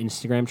also,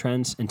 Instagram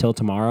trends until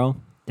tomorrow,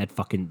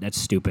 that's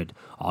stupid.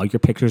 All your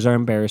pictures are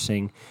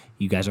embarrassing.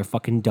 You guys are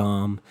fucking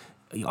dumb.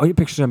 All your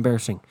pictures are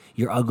embarrassing.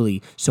 You're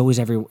ugly. So is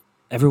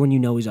everyone you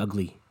know is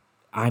ugly.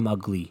 I'm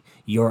ugly.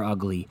 You're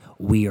ugly.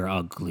 We are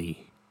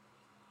ugly.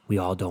 We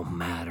all don't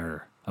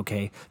matter.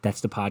 Okay?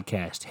 That's the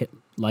podcast. Hit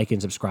like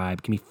and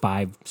subscribe. Give me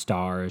 5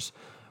 stars.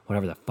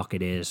 Whatever the fuck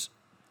it is.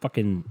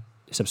 Fucking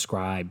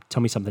subscribe.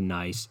 Tell me something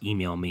nice.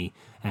 Email me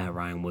at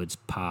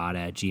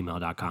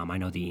ryanwoodspod@gmail.com. I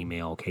know the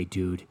email. Okay,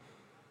 dude?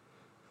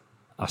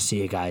 I'll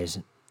see you guys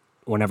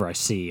whenever I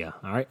see you.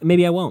 All right?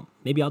 Maybe I won't.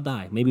 Maybe I'll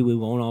die. Maybe we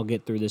won't all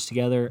get through this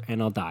together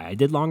and I'll die. I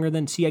did longer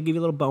than... See, I give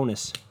you a little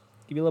bonus.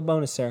 Give you a little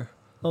bonus there.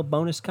 A little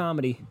bonus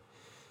comedy.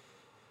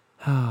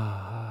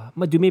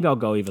 Dude, maybe I'll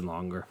go even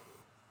longer.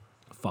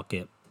 Fuck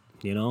it.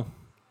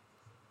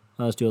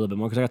 Let's do a little bit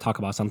more because I got to talk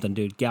about something,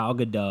 dude. Gal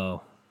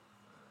Gadot.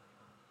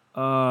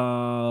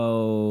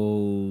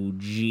 Oh,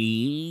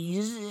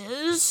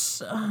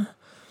 Jesus.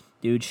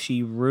 Dude,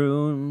 she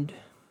ruined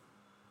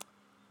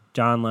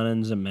John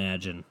Lennon's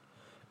Imagine.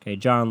 Okay,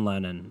 John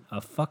Lennon,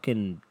 a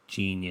fucking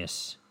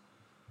genius.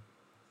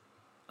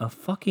 A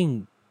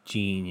fucking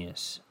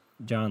genius.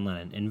 John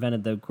Lennon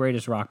invented the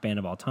greatest rock band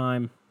of all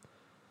time.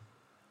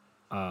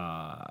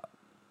 And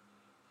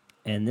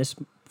this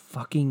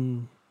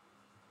fucking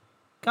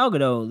Gal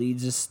Gadot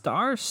leads a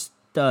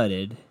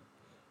star-studded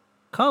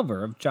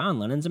cover of John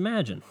Lennon's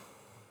Imagine.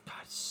 God,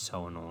 it's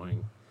so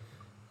annoying.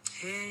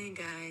 Hey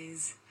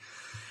guys,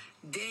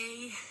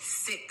 day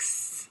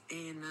 6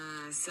 in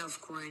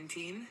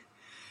self-quarantine,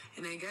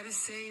 and I gotta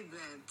say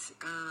that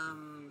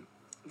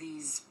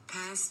these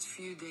past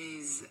few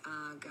days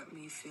got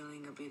me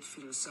feeling a bit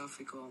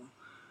philosophical.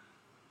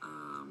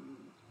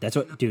 That's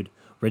what, dude,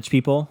 rich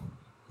people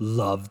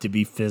love to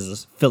be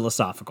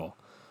philosophical.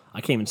 I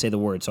can't even say the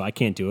word, so I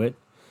can't do it.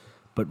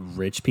 But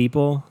rich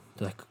people,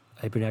 they're like,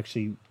 I've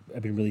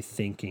been really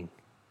thinking.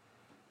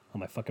 Oh,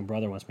 my fucking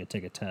brother wants me to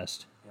take a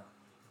test. Yeah.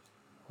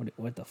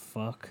 What the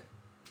fuck?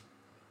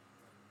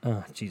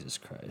 Oh, Jesus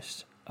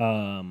Christ.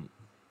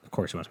 Of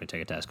course he wants me to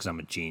take a test because I'm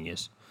a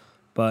genius.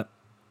 But,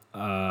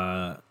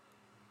 yeah,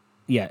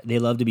 they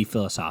love to be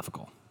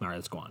philosophical. All right,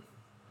 let's go on.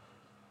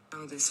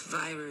 Oh, this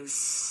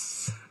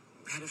virus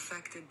had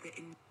affected the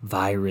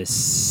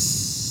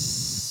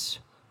virus.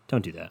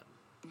 Don't do that.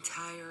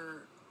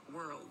 Entire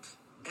world.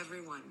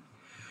 Everyone.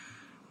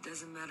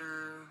 Doesn't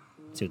matter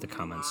who see what the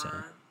comments say.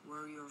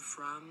 Where you're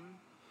from.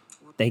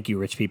 Thank you,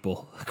 rich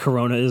people.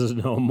 Corona is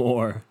no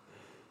more.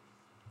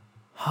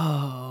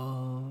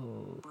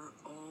 Oh. We're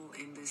all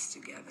in this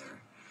together.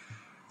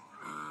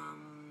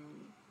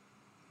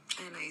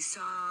 And I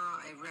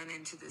ran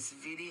into this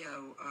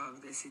video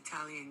of this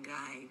Italian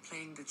guy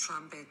playing the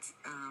trumpet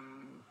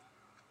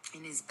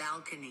in his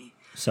balcony.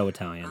 So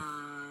Italian.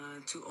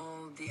 To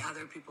all the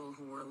other people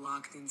who were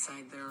locked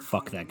inside their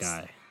Fuck homes. that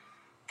guy.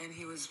 And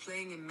he was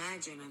playing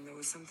Imagine, and there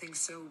was something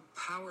so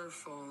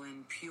powerful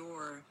and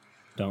pure.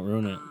 Don't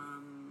ruin it.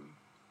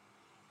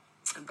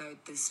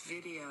 About this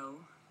video.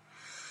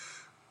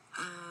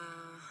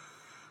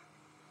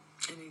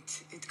 And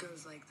it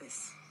goes like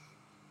this.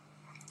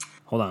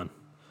 Hold on.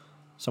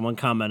 Someone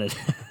commented.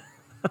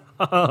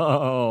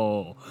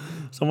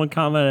 Someone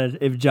commented,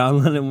 if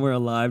John Lennon were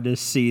alive to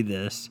see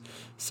this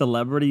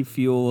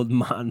celebrity-fueled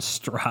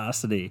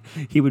monstrosity,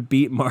 he would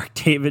beat Mark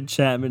David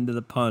Chapman to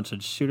the punch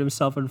and shoot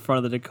himself in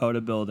front of the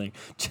Dakota building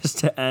just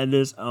to end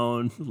his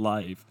own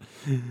life.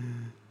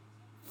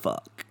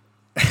 Fuck.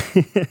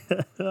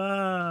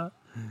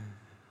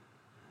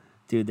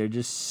 Dude, they're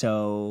just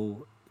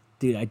so...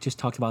 Dude, I just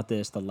talked about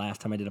this the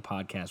last time I did a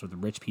podcast with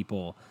rich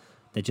people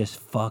that just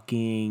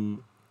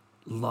fucking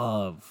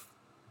love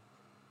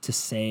to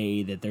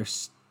say that they're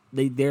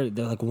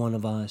like one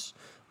of us.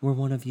 We're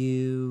one of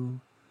you.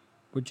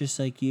 We're just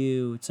like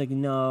you. It's like,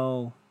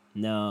 no.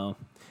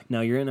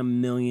 You're in $1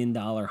 million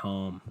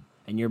home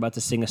and you're about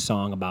to sing a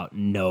song about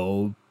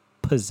no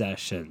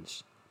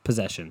possessions.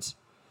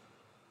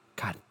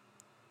 God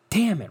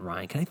damn it,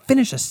 Ryan. Can I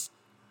finish a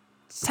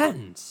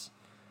sentence?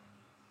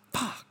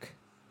 Fuck.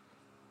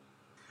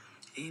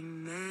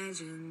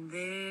 Imagine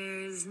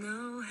there's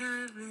no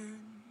heaven.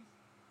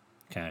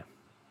 Okay.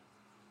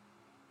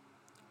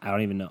 I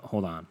don't even know.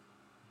 Hold on.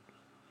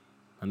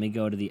 Let me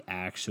go to the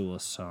actual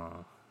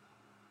song.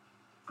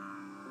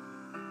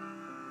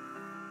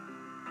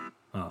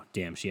 Oh,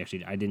 damn.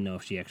 I didn't know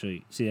if she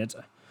actually. See, I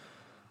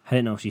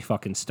didn't know if she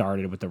fucking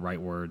started with the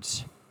right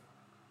words.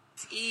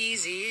 It's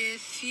easy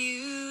if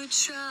you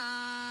try.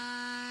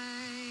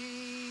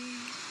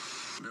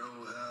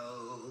 No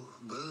hell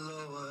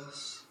below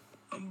us.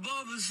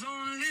 Above us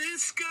only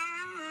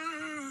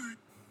sky.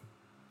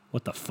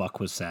 What the fuck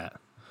was that?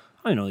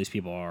 I don't even know who these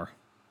people are.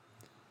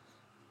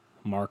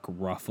 Mark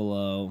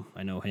Ruffalo.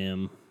 I know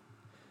him.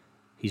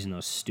 He's in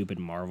those stupid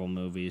Marvel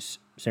movies.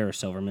 Sarah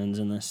Silverman's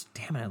in this.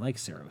 Damn it, I like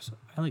Sarah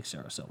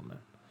Silverman.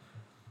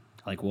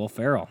 I like Will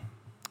Ferrell.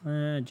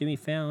 Jimmy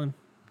Fallon.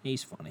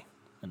 He's funny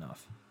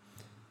enough.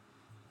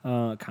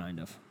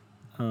 Kind of.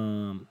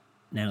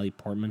 Natalie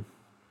Portman.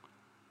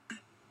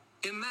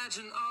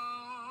 Imagine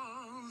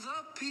all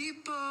the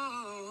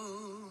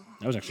people.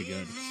 That was actually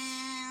good.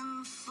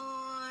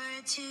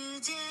 For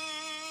today.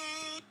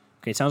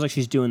 Okay, it sounds like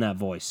she's doing that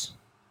voice.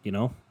 You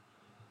know?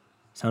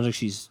 Sounds like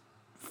she's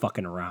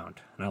fucking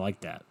around. And I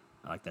like that.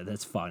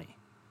 That's funny.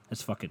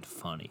 That's fucking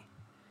funny.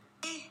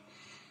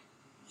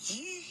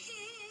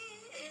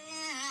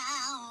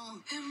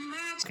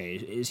 Okay,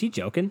 is he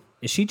joking?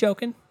 Is she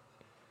joking?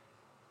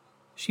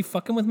 Is she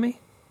fucking with me?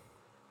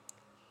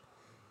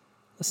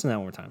 Listen to that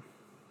one more time.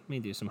 Let me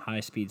do some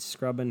high-speed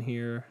scrubbing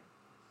here.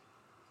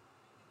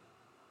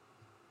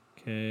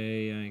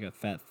 Okay, I got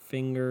fat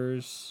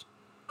fingers.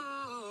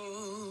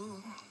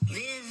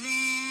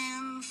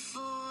 Living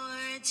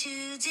for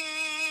today.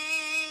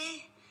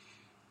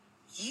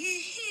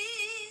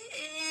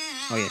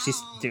 Oh yeah,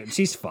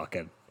 she's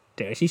fucking.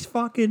 Dude, she's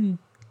fucking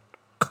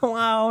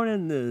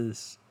clowning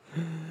this.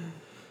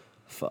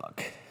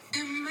 Fuck.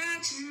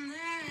 Imagine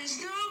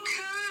there's no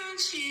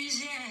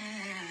countries, yeah.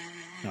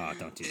 Oh,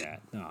 don't do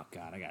that. Oh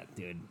god,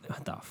 dude.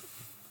 What the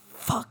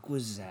fuck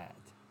was that?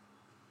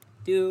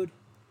 Dude.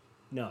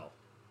 No.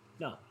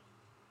 Like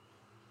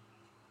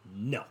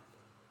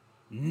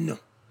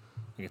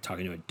you're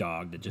talking to a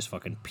dog that just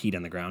fucking peed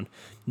on the ground.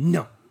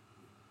 No.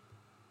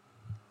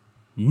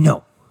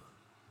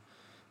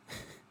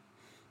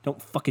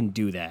 Don't fucking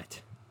do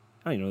that.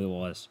 I don't even know who it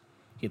was.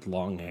 He had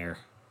long hair.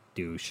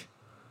 Douche.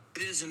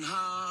 It isn't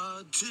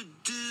hard to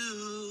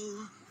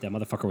do. That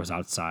motherfucker was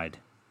outside.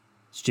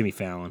 It's Jimmy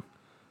Fallon.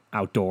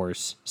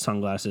 Outdoors.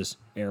 Sunglasses.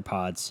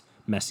 AirPods.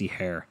 Messy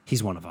hair.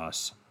 He's one of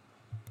us.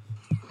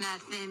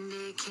 Nothing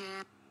to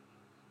care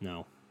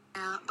No.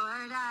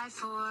 or die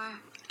for.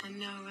 And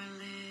no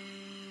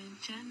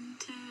religion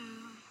too.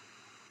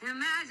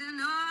 Imagine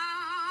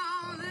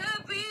all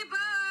the people.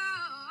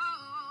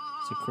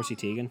 Is it Chrissy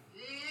Teigen?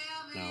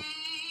 No.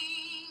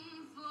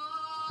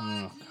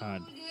 Oh,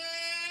 God.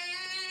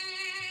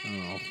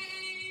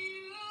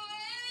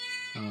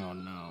 Oh,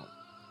 no.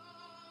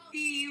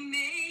 You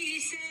may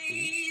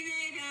say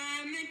that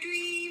I'm a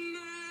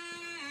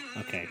dreamer.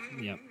 Okay,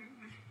 yep.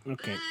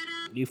 Okay,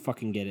 you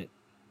fucking get it.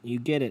 You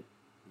get it.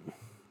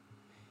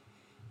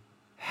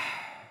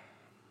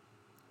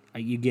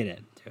 You get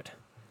it, dude.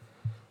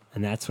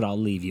 And that's what I'll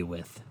leave you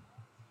with.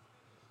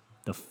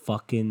 The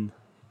fucking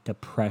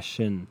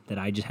depression that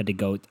I just had to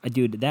go.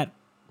 Dude, that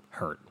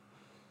hurt.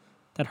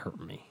 That hurt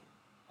me.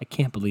 I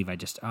can't believe I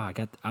got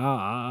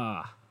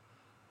the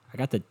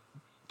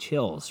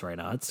chills right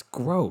now. It's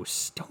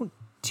gross. Don't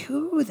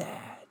do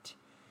that.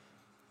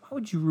 Why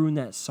would you ruin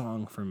that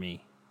song for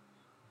me?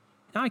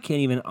 Now I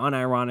can't even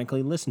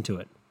unironically listen to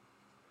it.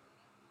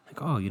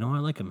 Like, oh, I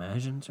like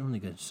Imagine. It's a really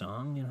good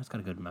song. It's got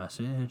a good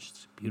message.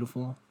 It's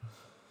beautiful.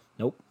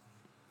 Nope.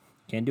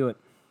 Can't do it.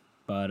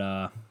 But,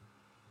 all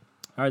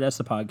right, that's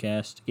the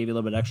podcast. Gave you a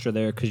little bit extra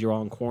there because you're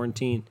all in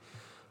quarantine.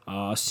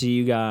 I'll see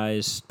you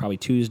guys probably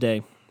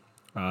Tuesday.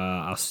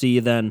 I'll see you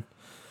then.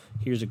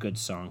 Here's a good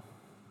song.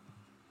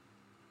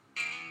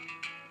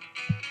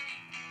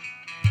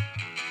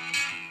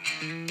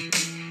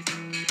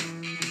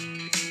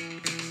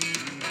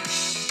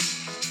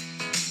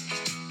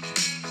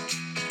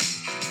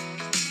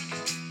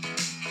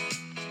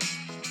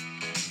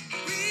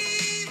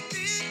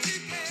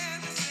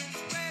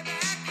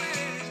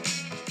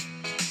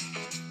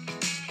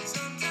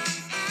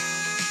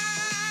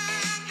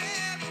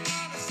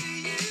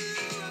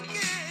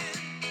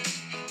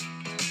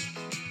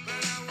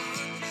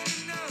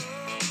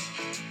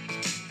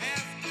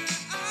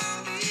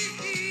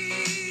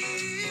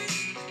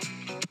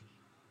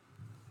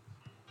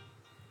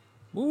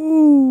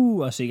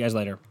 Woo! I'll see you guys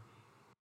later.